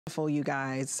You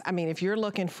guys. I mean, if you're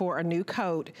looking for a new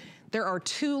coat, there are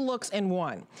 2 looks in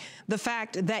one. The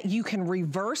fact that you can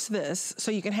reverse this, so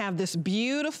you can have this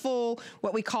beautiful,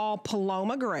 what we call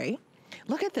Paloma gray.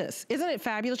 Look at this. Isn't it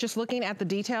fabulous just looking at the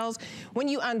details? When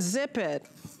you unzip it,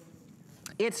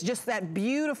 it's just that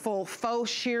beautiful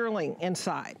faux shearling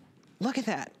inside. Look at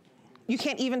that. You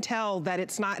can't even tell that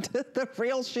it's not the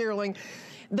real shearling.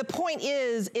 The point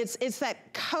is, it's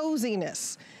that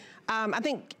coziness. I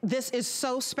think this is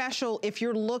so special if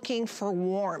you're looking for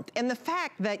warmth. And the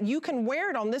fact that you can wear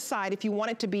it on this side if you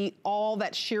want it to be all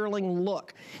that shearling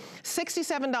look.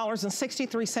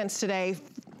 $67.63 today.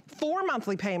 4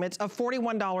 monthly payments of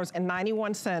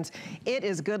 $41.91. It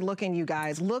is good looking, you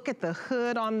guys. Look at the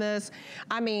hood on this.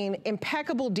 I mean,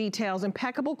 impeccable details,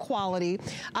 impeccable quality.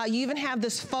 You even have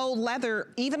this faux leather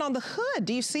even on the hood.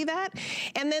 Do you see that?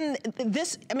 And then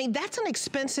this, I mean, that's an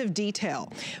expensive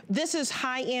detail. This is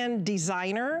high-end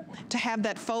designer to have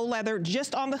that faux leather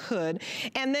just on the hood.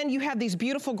 And then you have these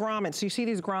beautiful grommets. You see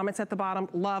these grommets at the bottom?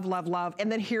 Love, love, love.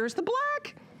 And then here's the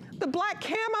black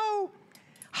camo.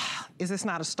 Is this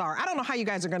not a star? I don't know how you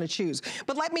guys are gonna choose,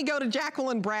 but let me go to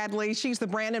Jacqueline Bradley. She's the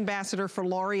brand ambassador for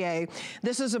Laurier.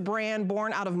 This is a brand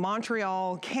born out of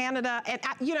Montreal, Canada. And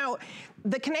you know,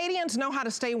 the Canadians know how to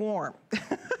stay warm.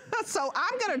 So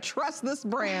I'm gonna trust this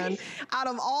brand out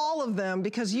of all of them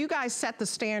because you guys set the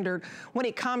standard when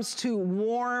it comes to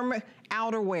warm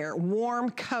outerwear, warm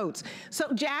coats.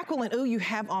 So Jacqueline, ooh, you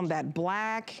have on that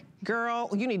black. Girl,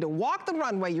 you need to walk the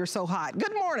runway, you're so hot.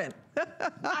 Good morning.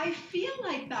 I feel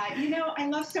like that. You know, I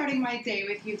love starting my day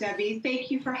with you, Debbie.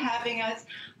 Thank you for having us.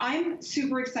 I'm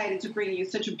super excited to bring you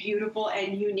such a beautiful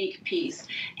and unique piece.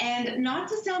 And not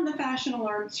to sound the fashion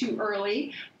alarm too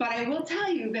early, but I will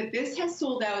tell you that this has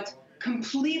sold out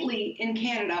completely in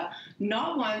Canada,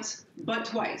 not once, but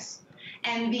twice.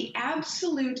 And the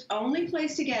absolute only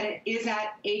place to get it is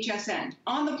at HSN,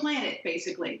 on the planet,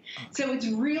 basically. So it's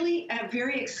really a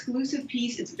very exclusive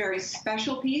piece. It's a very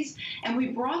special piece. And we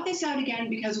brought this out again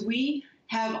because we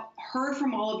have heard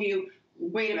from all of you,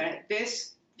 wait a minute,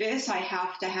 this I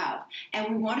have to have.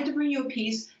 And we wanted to bring you a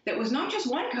piece that was not just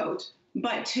one coat,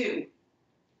 but 2.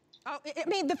 Oh, I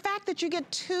mean, the fact that you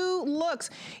get 2 looks.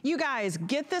 You guys,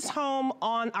 get this home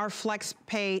on our flex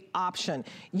pay option.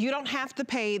 You don't have to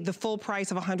pay the full price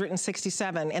of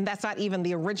 $167, and that's not even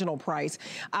the original price.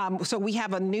 So we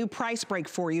have a new price break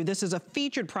for you. This is a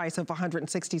featured price of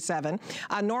 $167.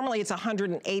 Normally it's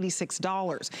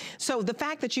 $186. So the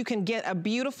fact that you can get a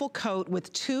beautiful coat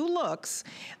with 2 looks,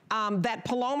 that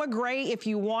Paloma gray, if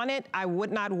you want it, I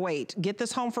would not wait. Get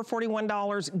this home for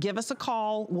 $41. Give us a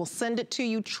call. We'll send it to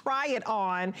you. Try it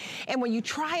on. And when you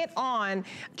try it on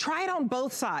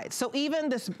both sides. So even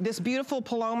this beautiful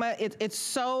Paloma, it's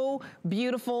so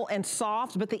beautiful and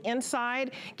soft, but the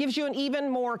inside gives you an even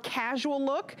more casual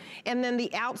look. And then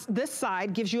this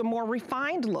side gives you a more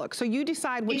refined look. So you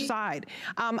decide which side.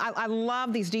 I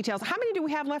love these details. How many do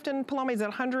we have left in Paloma? Is it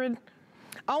 100?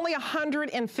 Only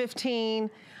 115.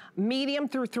 Medium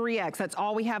through 3X, that's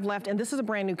all we have left, and this is a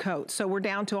brand new coat, so we're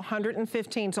down to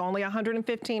 115, so only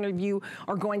 115 of you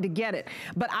are going to get it.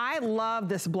 But I love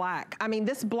this black. I mean,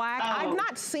 this black, I've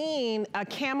not seen a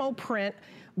camo print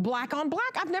black on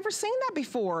black. I've never seen that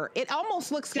before. It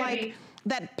almost looks like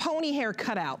that pony hair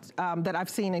cutout that I've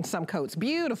seen in some coats.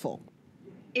 Beautiful.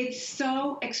 It's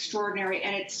so extraordinary,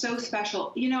 and it's so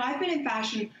special. You know, I've been in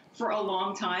fashion for a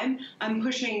long time. I'm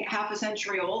pushing half a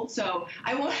century old, so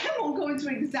I won't go into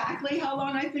exactly how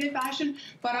long I've been in fashion,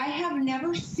 but I have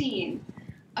never seen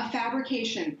a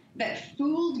fabrication that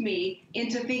fooled me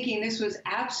into thinking this was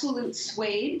absolute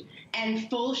suede and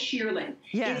full shearling.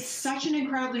 Yes. It's such an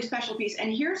incredibly special piece,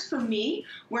 and here's for me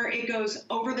where it goes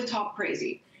over the top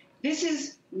crazy. This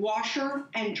is washer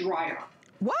and dryer.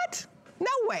 What? No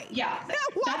way. Yeah,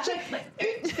 that's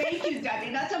thank you,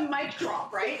 Debbie. That's a mic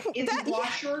drop, right? It's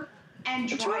washer and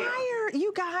dryer.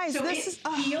 You guys, so this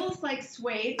feels like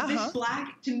suede. This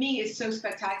black, to me, is so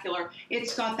spectacular.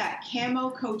 It's got that camo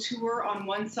couture on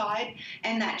one side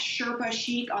and that Sherpa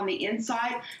chic on the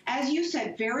inside. As you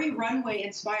said, very runway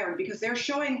inspired because they're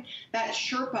showing that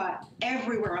Sherpa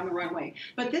everywhere on the runway.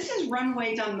 But this is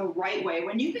runway done the right way.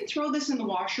 When you can throw this in the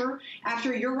washer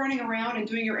after you're running around and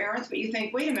doing your errands, but you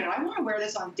think, wait a minute, I want to wear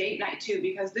this on date night too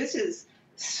because this is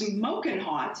smoking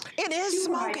hot. It is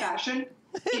super smoking. high fashion.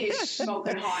 It is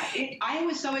smoking hot. I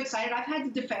was so excited. I've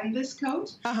had to defend this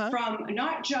coat from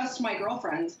not just my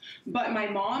girlfriends, but my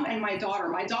mom and my daughter.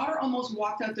 My daughter almost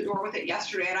walked out the door with it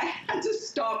yesterday, and I had to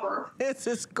stop her. This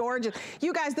is gorgeous.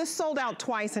 You guys, this sold out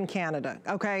twice in Canada,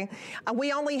 okay?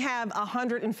 We only have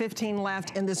 115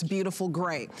 left in this beautiful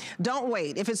gray. Don't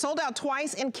wait. If it sold out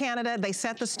twice in Canada, they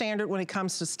set the standard when it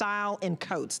comes to style in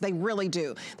coats. They really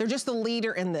do. They're just the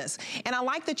leader in this. And I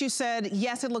like that you said,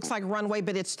 yes, it looks like runway,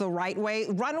 but it's the right way.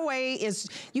 Runway is,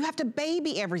 you have to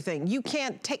baby everything. You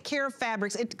can't take care of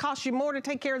fabrics. It costs you more to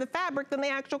take care of the fabric than the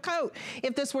actual coat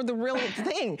if this were the real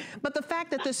thing. But the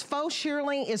fact that this faux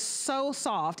shearling is so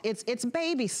soft, it's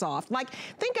baby soft. Like,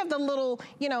 think of the little,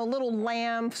 you know, little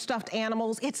lamb stuffed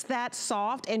animals. It's that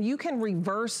soft, and you can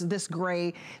reverse this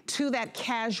gray to that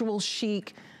casual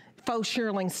chic faux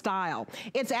shearling style.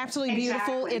 It's absolutely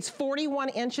beautiful. It's 41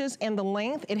 inches in the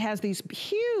length. It has these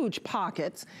huge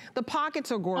pockets. The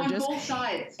pockets are gorgeous. On both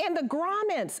sides. And the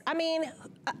grommets. I mean,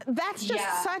 that's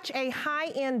just such a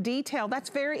high-end detail. That's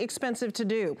very expensive to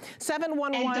do.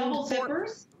 711. And double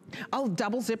zippers. Oh,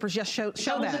 double zippers. Yes, show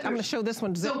that. I'm going to show this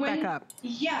one zip back up.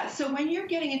 Yeah, so when you're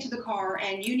getting into the car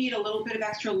and you need a little bit of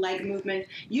extra leg movement,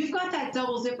 you've got that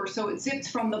double zipper, so it zips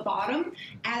from the bottom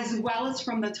as well as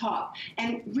from the top.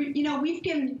 And, you know, we've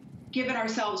given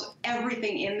ourselves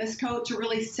everything in this coat to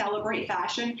really celebrate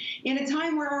fashion. In a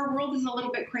time where our world is a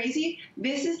little bit crazy,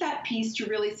 this is that piece to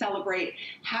really celebrate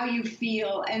how you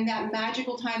feel and that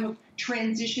magical time of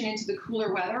transition into the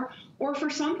cooler weather. Or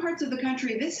for some parts of the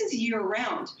country, this is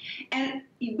year-round. And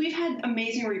we've had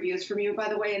amazing reviews from you, by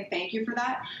the way, and thank you for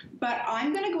that. But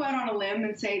I'm going to go out on a limb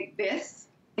and say this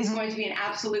is going to be an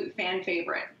absolute fan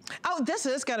favorite. Oh, this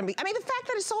is going to be. I mean, the fact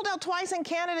that it sold out twice in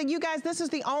Canada, you guys, this is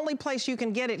the only place you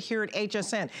can get it here at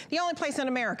HSN. The only place in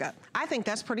America. I think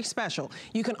that's pretty special.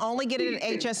 You can only get it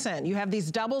at HSN. You have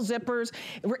these double zippers.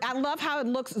 I love how it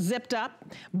looks zipped up,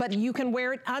 but you can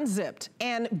wear it unzipped.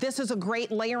 And this is a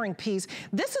great layering piece.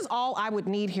 This is all I would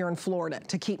need here in Florida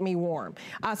to keep me warm.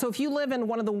 So if you live in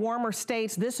one of the warmer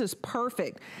states, this is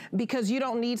perfect because you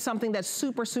don't need something that's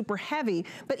super, super heavy.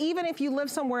 But even if you live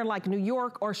somewhere like New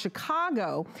York or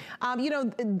Chicago, you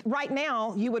know, right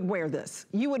now, you would wear this.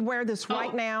 You would wear this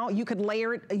right now. You could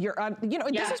layer it, you know,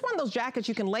 this is one of those jackets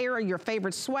you can layer your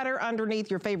favorite sweater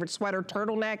underneath, your favorite sweater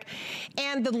turtleneck.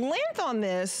 And the length on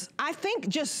this, I think,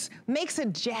 just makes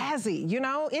it jazzy, you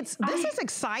know? This is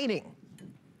exciting.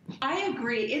 I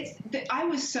agree. I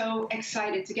was so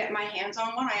excited to get my hands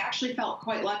on one. I actually felt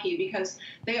quite lucky because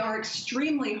they are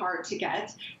extremely hard to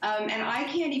get. And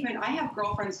I have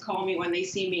girlfriends call me when they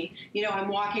see me. You know, I'm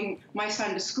walking my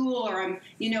son to school or I'm,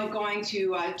 you know, going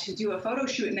to do a photo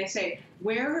shoot and they say,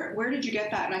 where did you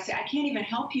get that? And I say, I can't even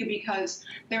help you because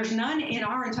there's none in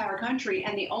our entire country.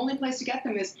 And the only place to get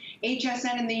them is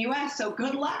HSN in the US. So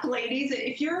good luck, ladies.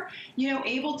 If you're, you know,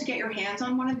 able to get your hands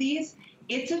on one of these,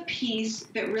 it's a piece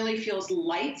that really feels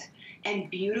light and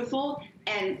beautiful.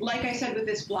 And like I said with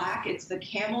this black, it's the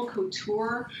camel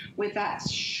couture with that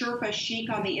Sherpa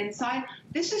chic on the inside.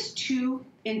 This is two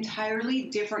entirely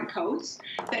different coats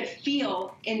that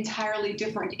feel entirely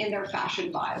different in their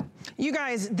fashion vibe. You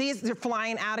guys, these are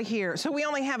flying out of here. So we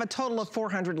only have a total of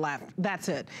 400 left. That's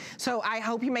it. So I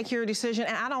hope you make your decision.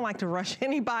 And I don't like to rush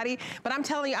anybody, but I'm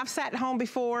telling you, I've sat at home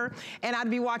before and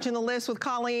I'd be watching the list with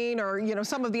Colleen or, you know,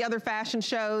 some of the other fashion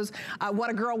shows,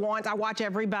 What a Girl Wants. I watch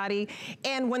everybody.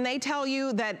 And when they tell you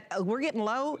that we're getting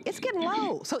low, it's getting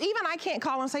low. So even I can't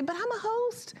call and say, but I'm a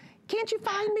host. Can't you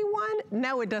find me one?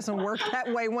 No, it doesn't work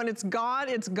that way. When it's gone,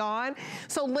 it's gone.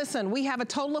 So listen, we have a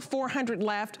total of 400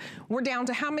 left. We're down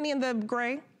to how many in the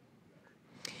gray?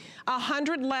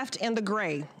 100 left in the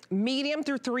gray. Medium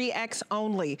through 3X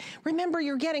only. Remember,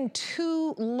 you're getting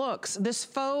 2 looks. This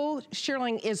faux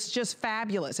shearling is just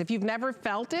fabulous. If you've never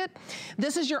felt it,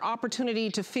 this is your opportunity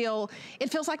to feel, it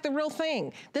feels like the real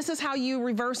thing. This is how you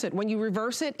reverse it. When you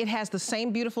reverse it, it has the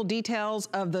same beautiful details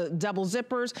of the double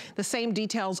zippers, the same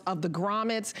details of the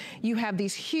grommets. You have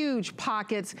these huge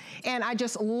pockets, and I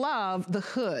just love the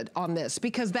hood on this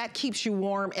because that keeps you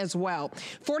warm as well.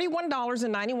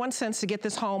 $41.91 to get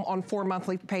this home on 4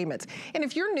 monthly payments. And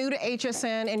if you're new to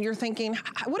HSN and you're thinking,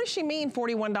 what does she mean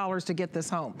 $41 to get this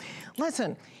home?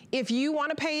 Listen, if you want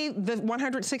to pay the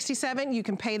 $167, you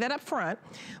can pay that up front.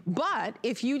 But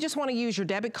if you just want to use your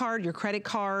debit card, your credit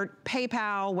card,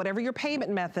 PayPal, whatever your payment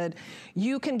method,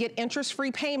 you can get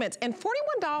interest-free payments. And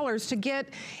 $41 to get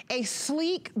a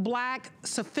sleek, black,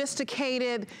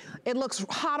 sophisticated, it looks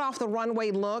hot off the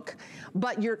runway look,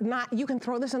 but you can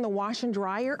throw this in the wash and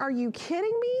dryer. Are you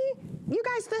kidding me? You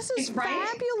guys, this is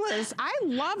fabulous. I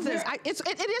love this.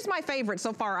 It is my favorite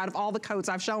so far out of all the coats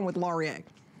I've shown with Laurier.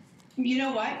 You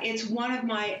know what? It's one of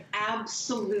my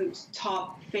absolute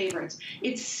top favorites.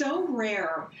 It's so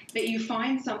rare that you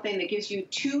find something that gives you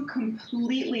two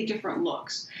completely different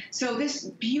looks. So this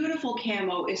beautiful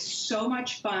camo is so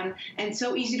much fun and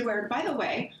so easy to wear. By the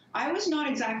way, I was not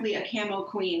exactly a camo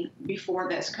queen before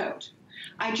this coat.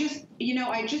 I just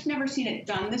never seen it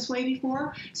done this way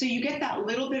before. So you get that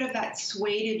little bit of that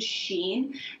suede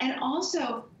sheen. And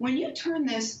also, when you turn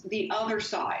this the other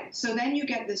side, so then you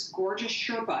get this gorgeous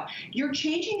Sherpa, you're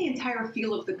changing the entire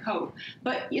feel of the coat.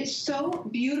 But it's so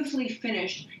beautifully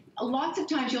finished. Lots of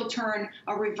times you'll turn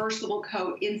a reversible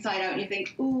coat inside out and you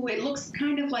think, ooh, it looks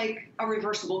kind of like a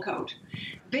reversible coat.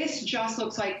 This just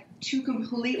looks like two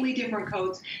completely different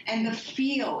coats, and the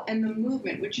feel and the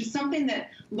movement, which is something that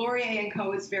Laurier &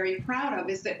 Co. is very proud of,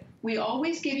 is that we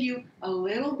always give you a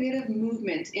little bit of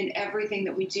movement in everything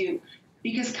that we do,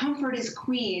 because comfort is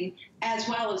queen as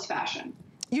well as fashion.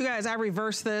 You guys, I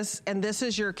reversed this, and this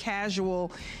is your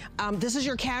casual,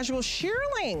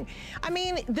 shearling. I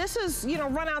mean, this is, you know,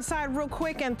 run outside real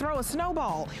quick and throw a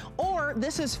snowball. Or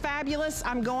this is fabulous.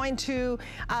 I'm going to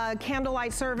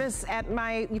candlelight service at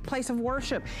my place of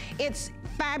worship. It's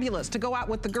fabulous to go out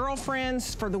with the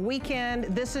girlfriends for the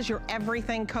weekend. This is your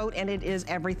everything coat, and it is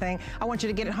everything. I want you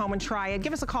to get it home and try it.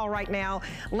 Give us a call right now.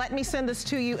 Let me send this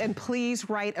to you, and please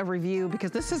write a review,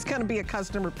 because this is gonna be a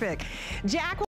customer pick. Jack